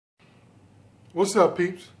What's up,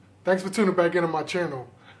 peeps? Thanks for tuning back into my channel.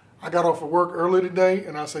 I got off of work early today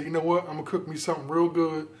and I said, you know what? I'm gonna cook me something real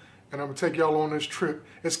good and I'm gonna take y'all on this trip.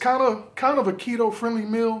 It's kind of a keto friendly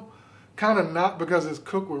meal, kind of not because it's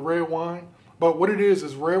cooked with red wine, but what it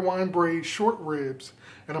is red wine braised short ribs,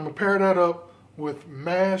 and I'm gonna pair that up with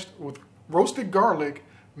roasted garlic,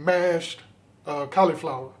 mashed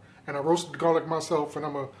cauliflower. And I roasted the garlic myself, and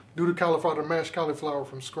I'm gonna do the mashed cauliflower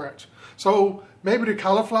from scratch. So maybe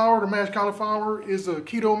the mashed cauliflower is a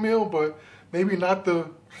keto meal, but maybe not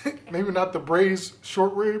the maybe not the braised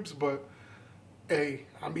short ribs. But hey,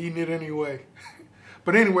 I'm eating it anyway.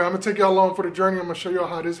 But anyway, I'm gonna take y'all along for the journey. I'm gonna show y'all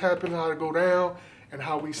how this happens, how to go down, and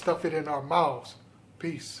how we stuff it in our mouths.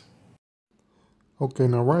 Peace. Okay,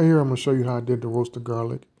 now right here I'm gonna show you how I did the roasted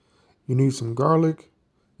garlic. You need some garlic.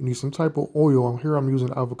 You need some type of oil. Here I'm using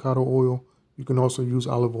avocado oil. You can also use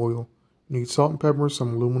olive oil. You need salt and pepper,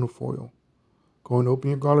 some aluminum foil. Go and open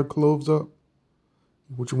your garlic cloves up.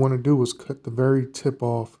 What you want to do is cut the very tip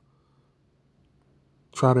off.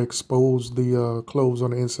 Try to expose the cloves on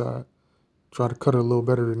the inside. Try to cut it a little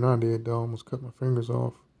better than I did, though. I almost cut my fingers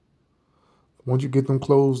off. Once you get them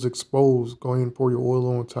cloves exposed, go ahead and pour your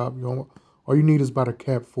oil on top. All you need is about a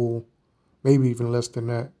cap full, maybe even less than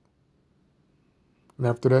that. And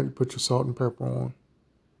after that, you put your salt and pepper on.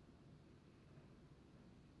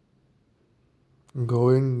 And go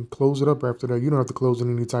ahead and close it up after that. You don't have to close it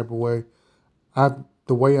any type of way.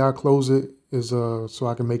 The way I close it is so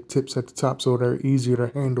I can make tips at the top so they're easier to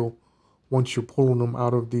handle once you're pulling them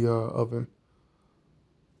out of the oven.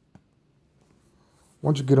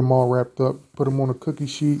 Once you get them all wrapped up, put them on a cookie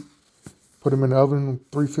sheet. Put them in the oven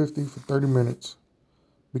 350 for 30 minutes.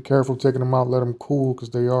 Be careful taking them out. Let them cool because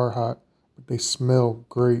they are hot. But they smell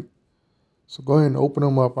great. So go ahead and open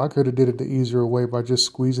them up. I could have did it the easier way by just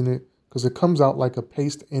squeezing it because it comes out like a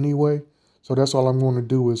paste anyway. So that's all I'm going to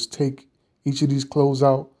do is take each of these cloves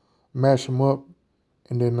out, mash them up,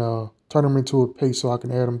 and then turn them into a paste so I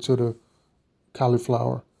can add them to the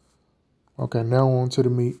cauliflower. Okay, now on to the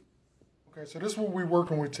meat. Okay, so this is what we're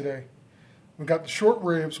working with today. We got the short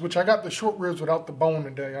ribs, which I got the short ribs without the bone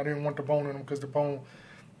today. I didn't want the bone in them because the bone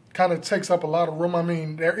kind of takes up a lot of room. I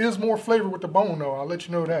mean, there is more flavor with the bone, though. I'll let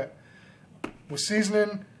you know that. With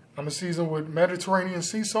seasoning, I'm going to season with Mediterranean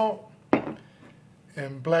sea salt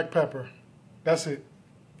and black pepper. That's it.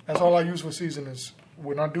 That's all I use for seasonings.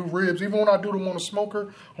 When I do ribs, even when I do them on a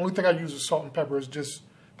smoker, only thing I use is salt and pepper.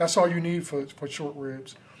 That's all you need for short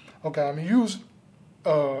ribs. Okay, I'm going to use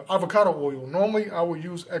avocado oil. Normally, I would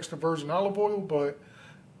use extra virgin olive oil, but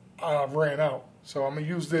I ran out. So I'm going to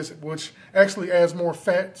use this, which actually adds more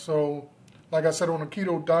fat. So, like I said, on a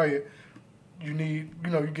keto diet, you need,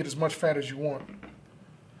 you get as much fat as you want.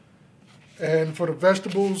 And for the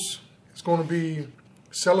vegetables, it's going to be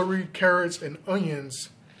celery, carrots, and onions.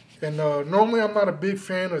 And normally I'm not a big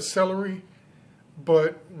fan of celery,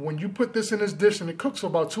 but when you put this in this dish, and it cooks for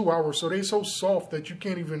about 2 hours, so they're so soft that you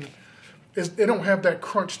can't even, they don't have that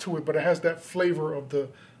crunch to it, but it has that flavor of the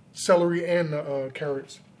celery and the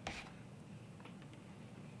carrots.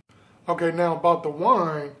 Okay, now about the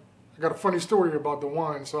wine, I got a funny story about the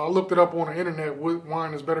wine. So I looked it up on the internet, what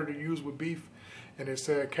wine is better to use with beef, and it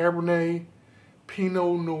said Cabernet,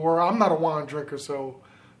 Pinot Noir. I'm not a wine drinker, so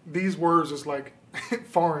these words is like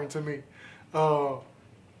foreign to me.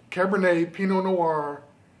 Cabernet, Pinot Noir,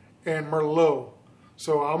 and Merlot.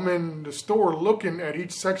 So I'm in the store looking at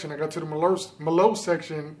each section. I got to the Merlot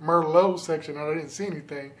section, and I didn't see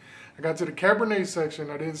anything. I got to the Cabernet section,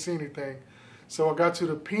 I didn't see anything. So I got to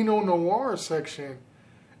the Pinot Noir section,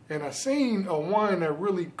 and I seen a wine that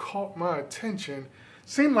really caught my attention.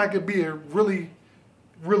 Seemed like it'd be a really,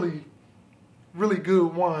 really, really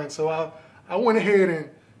good wine. So I went ahead and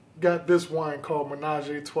got this wine called Menage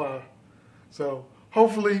a Trois. So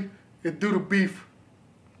hopefully it do the beef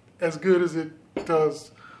as good as it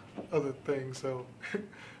does other things. So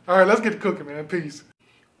all right, let's get to cooking, man. Peace.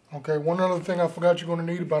 Okay, one other thing I forgot, you're going to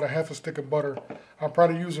need about a half a stick of butter. I'll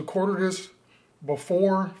probably use a quarter of this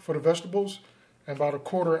before for the vegetables and about a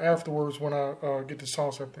quarter afterwards when I get the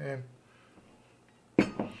sauce at the end.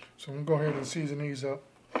 So I'm going to go ahead and season these up.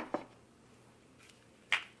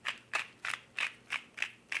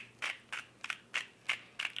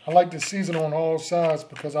 I like to season on all sides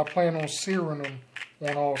because I plan on searing them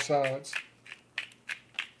on all sides.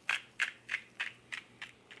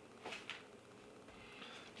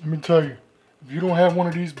 Let me tell you, if you don't have one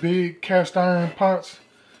of these big cast iron pots,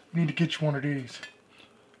 you need to get you one of these.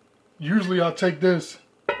 Usually I'll take this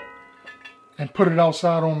and put it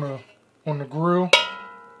outside on the grill.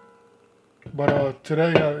 But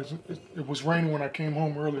today it was raining when I came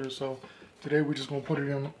home earlier, so today we're just gonna put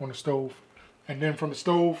it on the stove. And then from the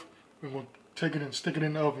stove, we're gonna take it and stick it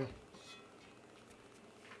in the oven.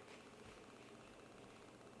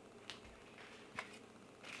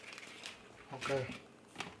 Okay.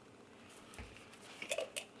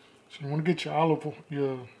 So you want to get your olive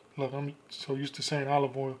oil, look, I'm so used to saying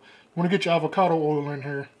olive oil. You want to get your avocado oil in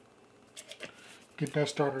here. Get that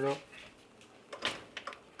started up.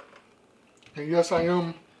 And yes, I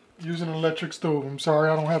am using an electric stove. I'm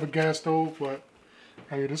sorry I don't have a gas stove, but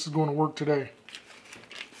hey, this is going to work today.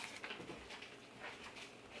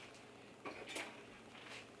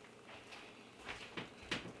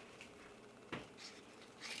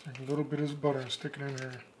 Take a little bit of this butter and stick it in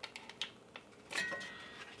there.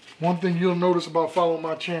 One thing you'll notice about following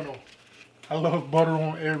my channel, I love butter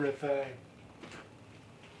on everything.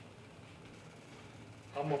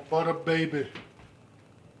 I'm a butter baby.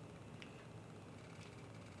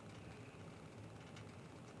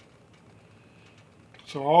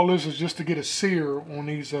 So all this is just to get a sear on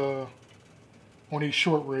these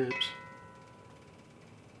short ribs.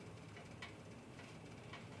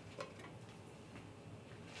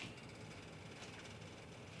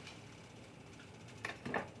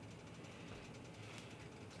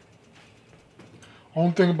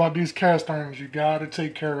 Only thing about these cast irons, you gotta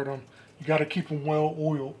take care of them. You gotta keep them well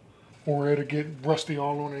oiled, or it'll get rusty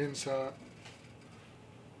all on the inside.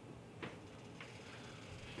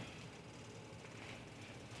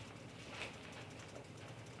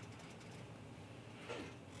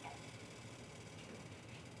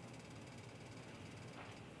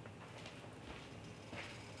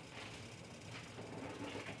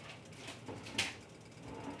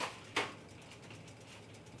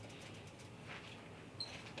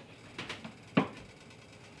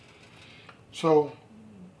 So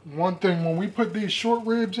one thing, when we put these short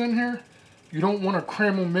ribs in here, you don't want to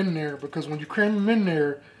cram them in there, because when you cram them in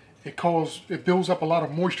there, it builds up a lot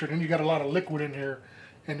of moisture. Then you got a lot of liquid in here,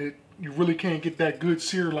 and you really can't get that good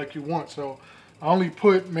sear like you want. So I only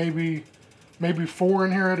put maybe 4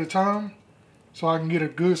 in here at a time, so I can get a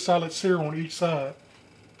good solid sear on each side.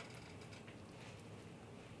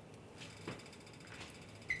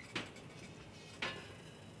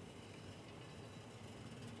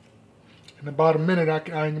 In about a minute,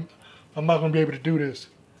 I'm not going to be able to do this,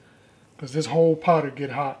 because this whole pot will get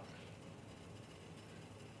hot.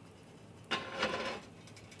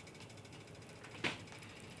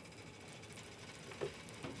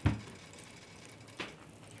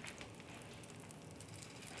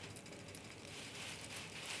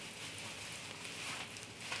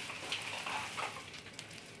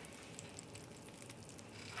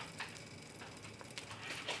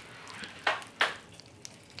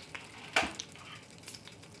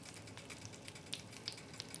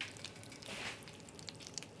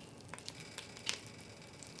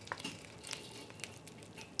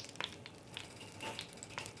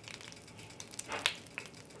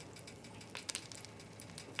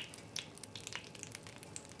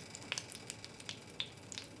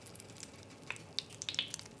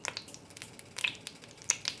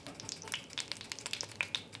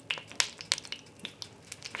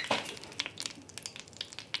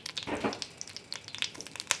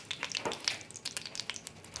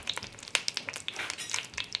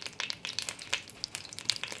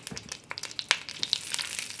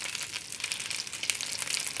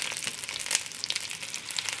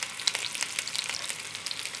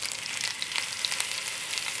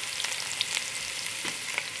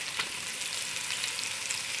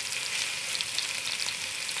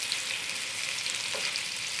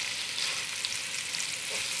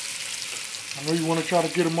 I know you want to try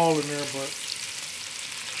to get them all in there, but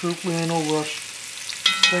truthfully, ain't no rush.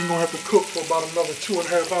 This thing gonna have to cook for about another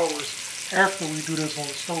 2.5 hours after we do this on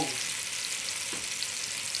the stove.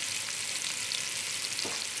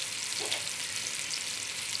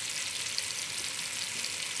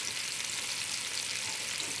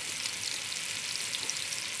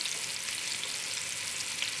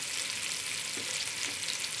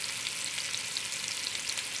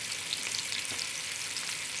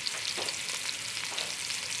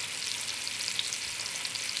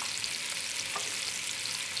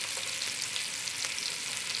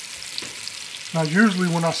 Now usually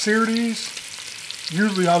when I sear these,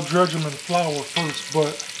 usually I'll dredge them in flour first,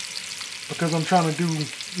 but because I'm trying to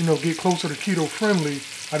get closer to keto friendly,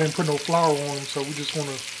 I didn't put no flour on them, so we just want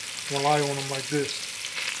to rely on them like this.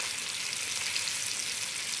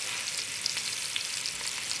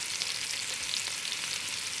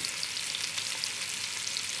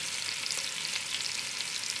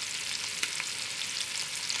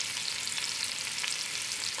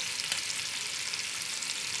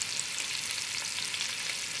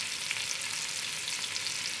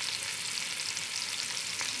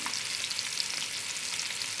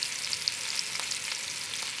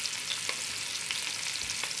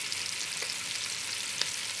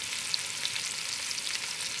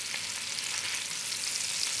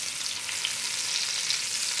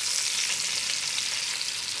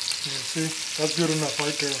 Yeah, see, that's good enough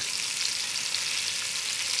right there.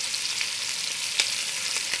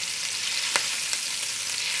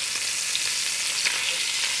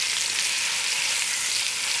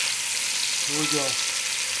 Here we go.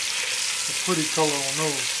 A pretty color on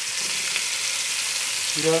those.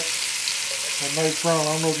 See that? That nice brown.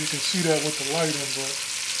 I don't know if you can see that with the lighting, but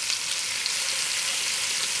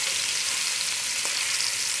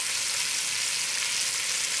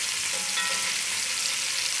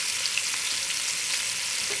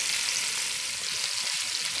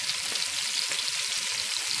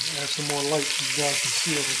add some more light so you guys can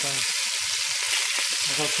see everything.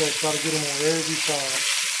 Like I said, try to get them on every side.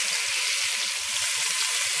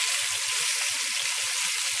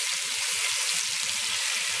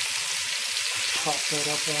 Pop that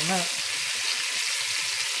up on that.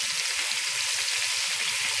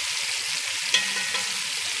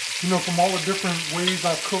 You know, from all the different ways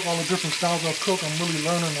I cook, all the different styles I cook, I'm really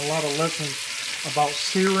learning a lot of lessons about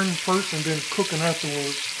searing first and then cooking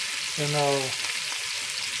afterwards. And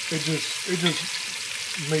it just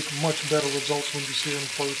make much better results when you sear them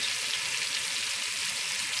first.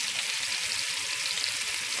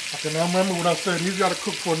 Okay, now remember what I said, these got to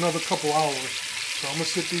cook for another couple hours. So I'm going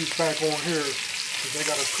to sit these back on here because they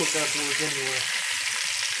got to cook afterwards anyway.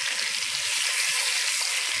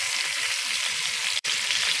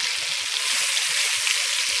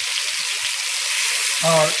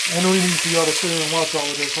 Alright, I don't even need for y'all to sit here and watch all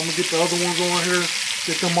of this. I'm going to get the other ones on here,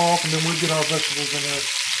 get them off, and then we'll get our vegetables in there.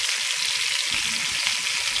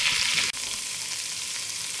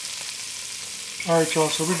 Alright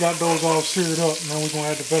y'all, so we got those all seared up. Now we're going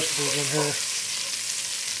to add the vegetables in here.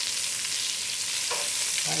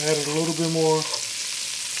 I added a little bit more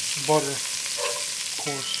butter, of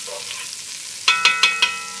course.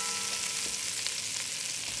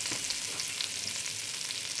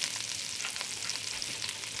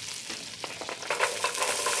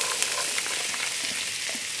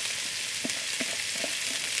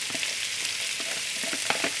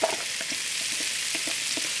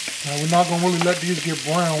 Now we're not going to really let these get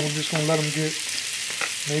brown. We're just going to let them get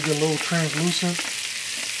maybe a little translucent.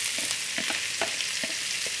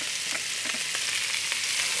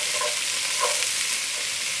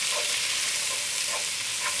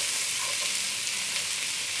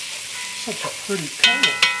 Such a pretty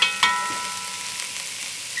color.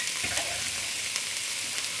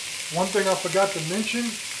 One thing I forgot to mention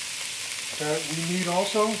that we need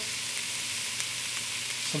also,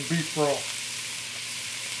 some beef broth.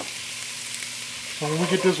 So when we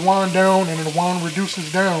get this wine down and the wine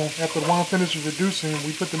reduces down, after the wine finishes reducing,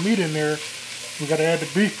 we put the meat in there. We got to add the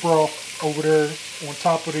beef broth over there on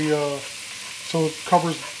top of the, so it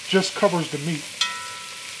just covers the meat.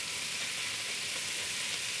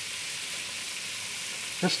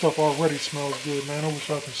 This stuff already smells good, man. I wish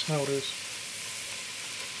I could smell this.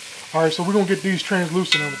 Alright, so we're going to get these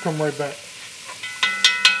translucent and we'll come right back.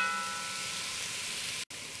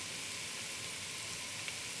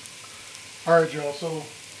 Alright y'all, so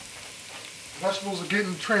vegetables are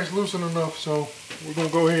getting translucent enough, so we're going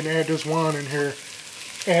to go ahead and add this wine in here.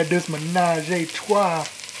 Add this menage a trois.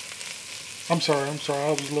 I'm sorry, I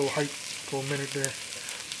was a little hyped for a minute there.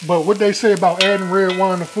 But what they say about adding red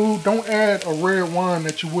wine to food, don't add a red wine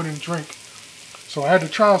that you wouldn't drink. So I had to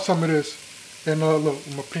try some of this. And look,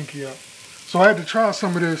 my pinky out. So I had to try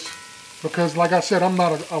some of this because, like I said, I'm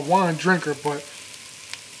not a wine drinker, but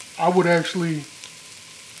I would actually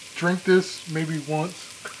drink this maybe once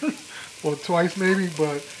or twice maybe,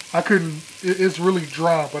 but I couldn't. It's really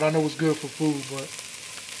dry, but I know it's good for food. But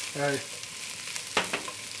hey,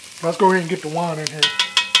 let's go ahead and get the wine in here.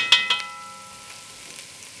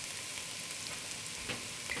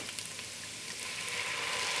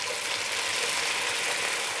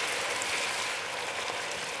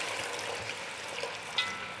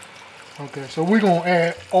 Okay, so we're going to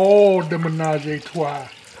add all the menage a trois.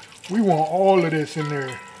 We want all of this in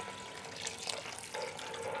there.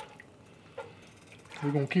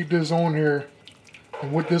 We're going to keep this on here.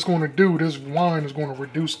 And what this is going to do, this wine is going to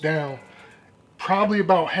reduce down probably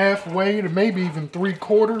about halfway to maybe even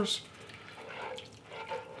 3/4.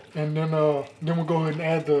 And then we'll go ahead and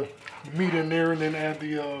add the meat in there and then add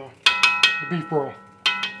the beef broth.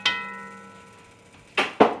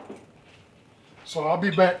 So I'll be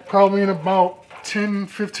back probably in about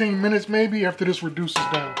 10-15 minutes maybe after this reduces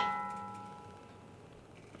down.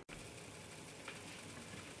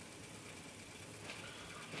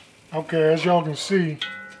 Okay, as y'all can see,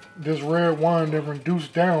 this red wine that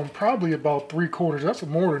reduced down probably about 3/4. That's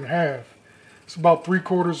more than half. It's about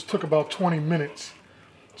 3/4. It took about 20 minutes.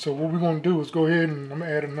 So what we're going to do is go ahead and I'm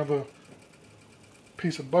going to add another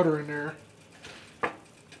piece of butter in there.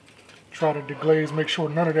 try to deglaze, make sure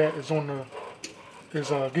none of that is on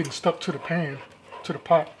the getting stuck to the pan, to the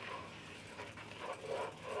pot.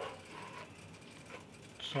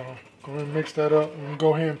 So go ahead and mix that up and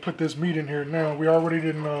go ahead and put this meat in here now. We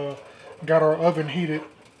already got our oven heated,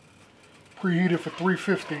 preheated for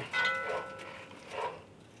 350.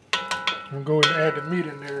 We'll go ahead and add the meat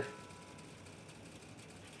in there.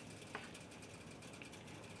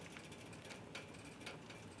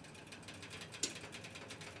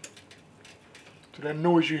 So that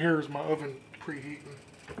noise you hear is my oven preheating.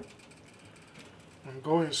 And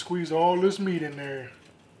go ahead and squeeze all this meat in there.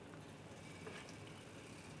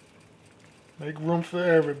 Make room for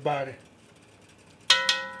everybody.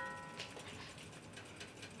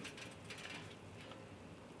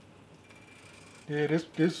 Yeah,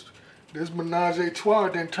 this menage a trois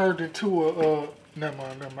then turned into a never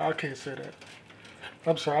mind, I can't say that.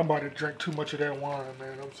 I'm sorry, I'm about to drink too much of that wine,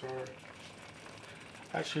 man. I'm sorry.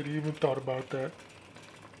 I should have even thought about that.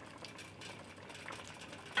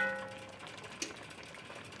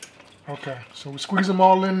 Okay, so we squeeze them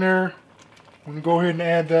all in there. We can go ahead and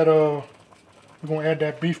add that we're gonna add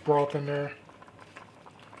that beef broth in there.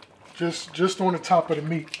 Just on the top of the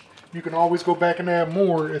meat. You can always go back and add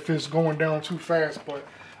more if it's going down too fast, but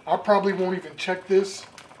I probably won't even check this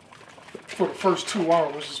for the first 2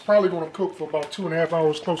 hours. It's probably gonna cook for about 2.5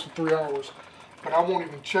 hours, close to 3 hours, but I won't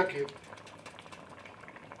even check it.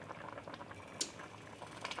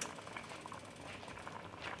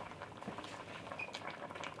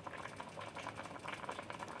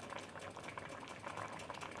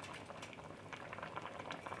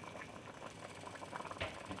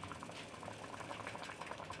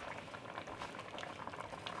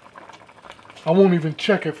 I won't even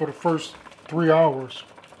check it for the first 3 hours.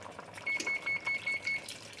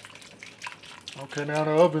 Okay, now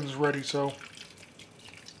the oven's ready, so.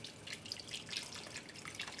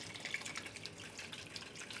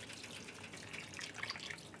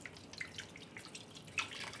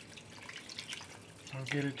 I'll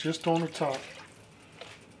get it just on the top.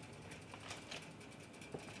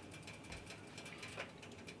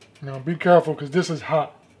 Now be careful because this is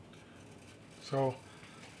hot. So,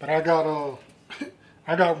 but I got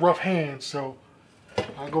I got rough hands, so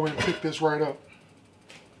I'll go ahead and pick this right up.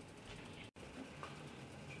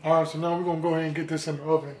 Alright, so now we're gonna go ahead and get this in the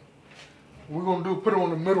oven. What we're gonna put it on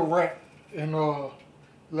the middle rack and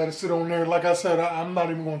let it sit on there. Like I said, I'm not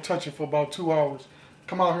even gonna touch it for about 2 hours.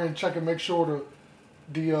 Come out here and check and make sure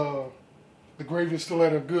the gravy is still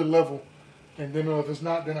at a good level. And then if it's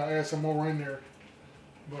not, then I'll add some more in there.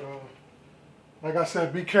 But like I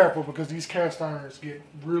said, be careful because these cast irons get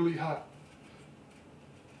really hot.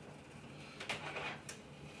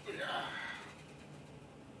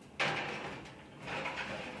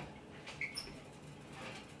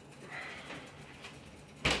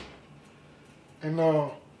 And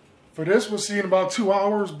for this, we'll see in about 2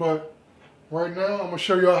 hours. But right now, I'm gonna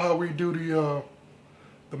show y'all how we do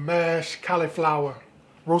the mashed cauliflower,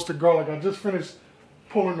 roasted garlic. I just finished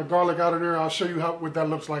pulling the garlic out of there. I'll show you what that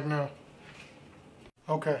looks like now.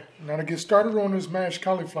 Okay, now to get started on this mashed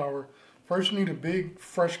cauliflower, first you need a big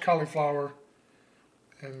fresh cauliflower.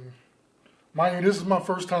 And mind you, this is my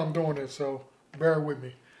first time doing it, so bear with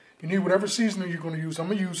me. You need whatever seasoning you're gonna use. I'm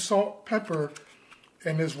gonna use salt, pepper,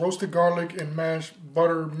 and this roasted garlic and mashed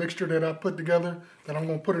butter mixture that I put together that I'm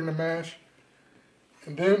going to put in the mash.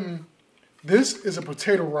 And then this is a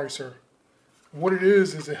potato ricer. What it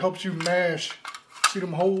is it helps you mash, see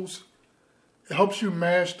them holes? It helps you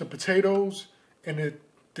mash the potatoes, and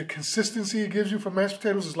the consistency it gives you for mashed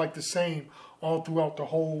potatoes is like the same all throughout the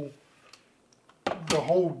whole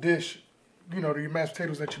dish, you know, the mashed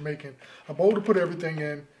potatoes that you're making. A bowl to put everything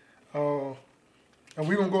in. And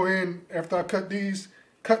we're going to go ahead and, after I cut this,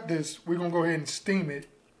 we're going to go ahead and steam it.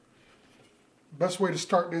 Best way to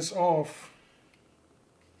start this off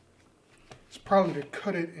is probably to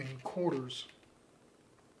cut it in quarters.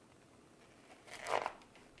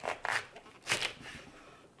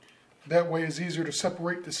 That way it's easier to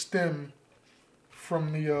separate the stem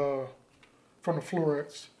from the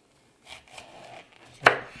florets.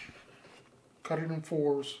 So, cut it in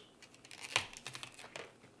fours.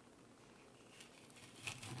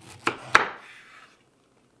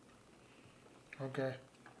 Okay.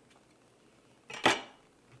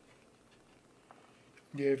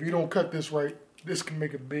 Yeah, if you don't cut this right, this can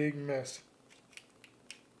make a big mess.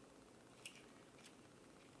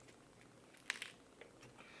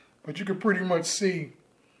 But you can pretty much see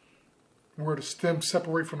where the stems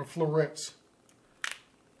separate from the florets.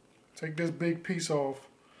 Take this big piece off.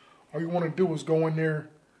 All you want to do is go in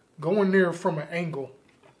there from an angle.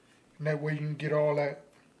 And that way you can get all that.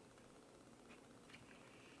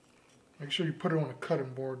 Make sure you put it on a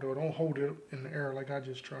cutting board though. Don't hold it in the air like I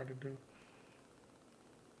just tried to do.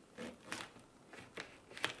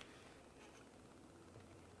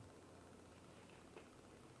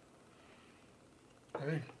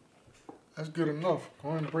 Hey, that's good enough. Go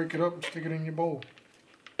ahead and break it up and stick it in your bowl.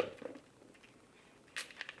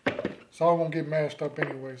 It's all gonna get mashed up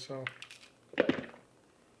anyway, so.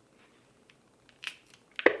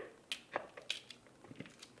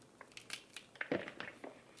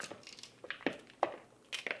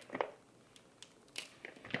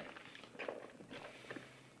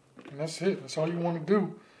 And that's it. That's all you want to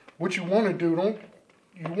do. What you want to do,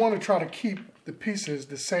 you want to try to keep the pieces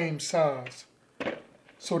the same size,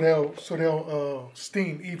 so they'll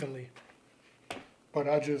steam evenly. But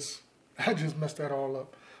I just messed that all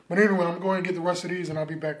up. But anyway, I'm going to get the rest of these and I'll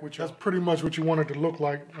be back with you. That's pretty much what you want it to look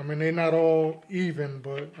like. I mean, they're not all even,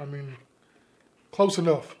 but I mean, close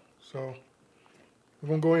enough. So we're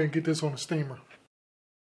going to go ahead and get this on the steamer.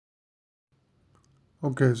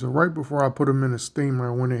 Okay, so right before I put them in the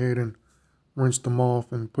steamer, I went ahead and rinsed them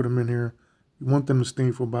off and put them in here. You want them to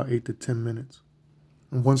steam for about 8 to 10 minutes.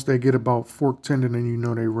 And once they get about fork tender, then you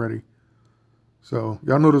know they're ready. So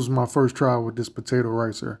y'all know this was my first try with this potato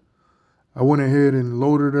rice here. I went ahead and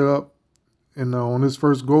loaded it up. And on this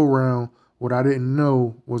first go round, what I didn't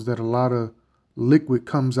know was that a lot of liquid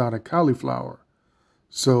comes out of cauliflower.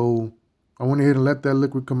 So I went ahead and let that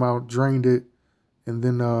liquid come out, drained it, and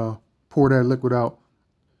then poured that liquid out.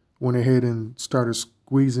 Went ahead and started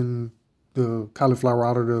squeezing the cauliflower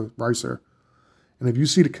out of the ricer. And if you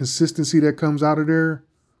see the consistency that comes out of there,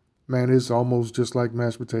 man, it's almost just like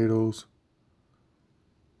mashed potatoes.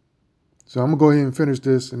 So I'm going to go ahead and finish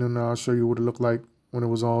this, and then I'll show you what it looked like when it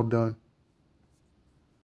was all done.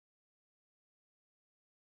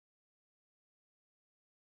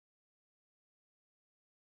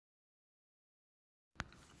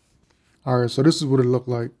 All right, so this is what it looked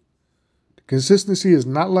like. The consistency is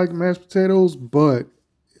not like mashed potatoes, but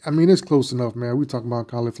I mean, it's close enough, man. We're talking about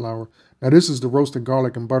cauliflower. Now, this is the roasted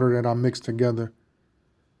garlic and butter that I mixed together.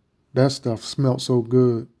 That stuff smelled so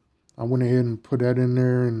good. I went ahead and put that in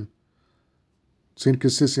there and see the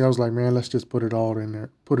consistency. I was like, man, let's just put it all in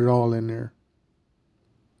there. Put it all in there.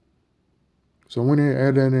 So when they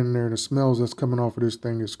add that in there, the smells that's coming off of this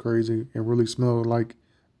thing is crazy. It really smells like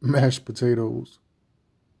mashed potatoes.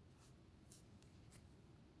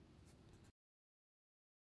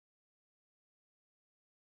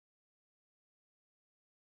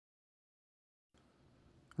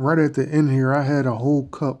 Right at the end here, I had a whole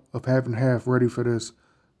cup of half and half ready for this,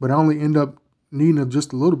 but I only end up needing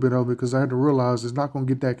just a little bit of it because I had to realize it's not going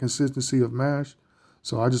to get that consistency of mash.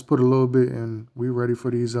 So I just put a little bit and we're ready for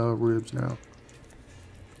these ribs now.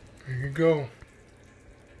 There you go.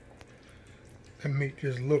 That meat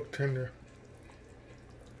just looked tender.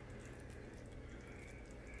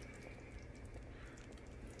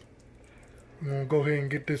 I'm going to go ahead and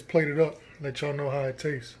get this plated up, let y'all know how it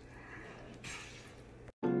tastes.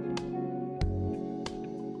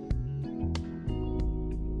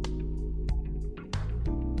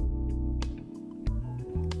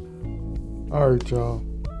 Alright, y'all.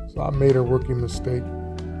 So I made a rookie mistake.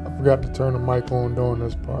 I forgot to turn the mic on during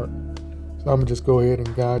this part. So I'm going to just go ahead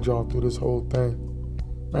and guide y'all through this whole thing.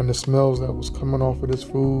 And the smells that was coming off of this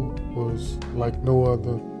food was like no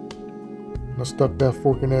other. When I stuck that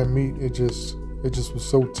fork in that meat, it just was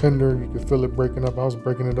so tender. You could feel it breaking up. I was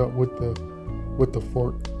breaking it up with the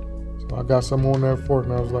fork. So I got some on that fork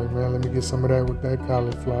and I was like, man, let me get some of that with that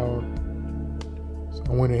cauliflower. So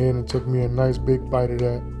I went ahead and took me a nice big bite of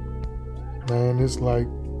that. Man, it's like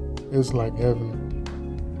heaven.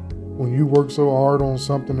 When you work so hard on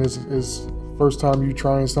something, it's first time you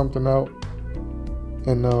trying something out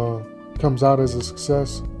and comes out as a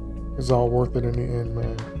success, it's all worth it in the end,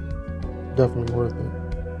 man. Definitely worth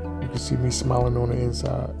it. You can see me smiling on the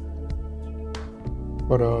inside.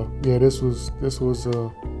 But yeah, this was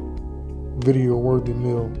a video worthy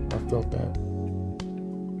meal. I felt that.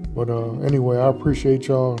 But anyway, I appreciate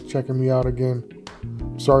y'all checking me out again.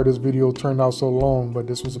 Sorry this video turned out so long, but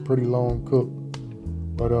this was a pretty long cook.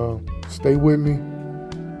 But stay with me.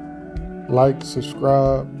 Like,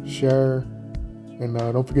 subscribe, share, and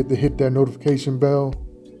don't forget to hit that notification bell.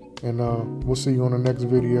 And we'll see you on the next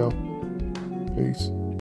video. Peace.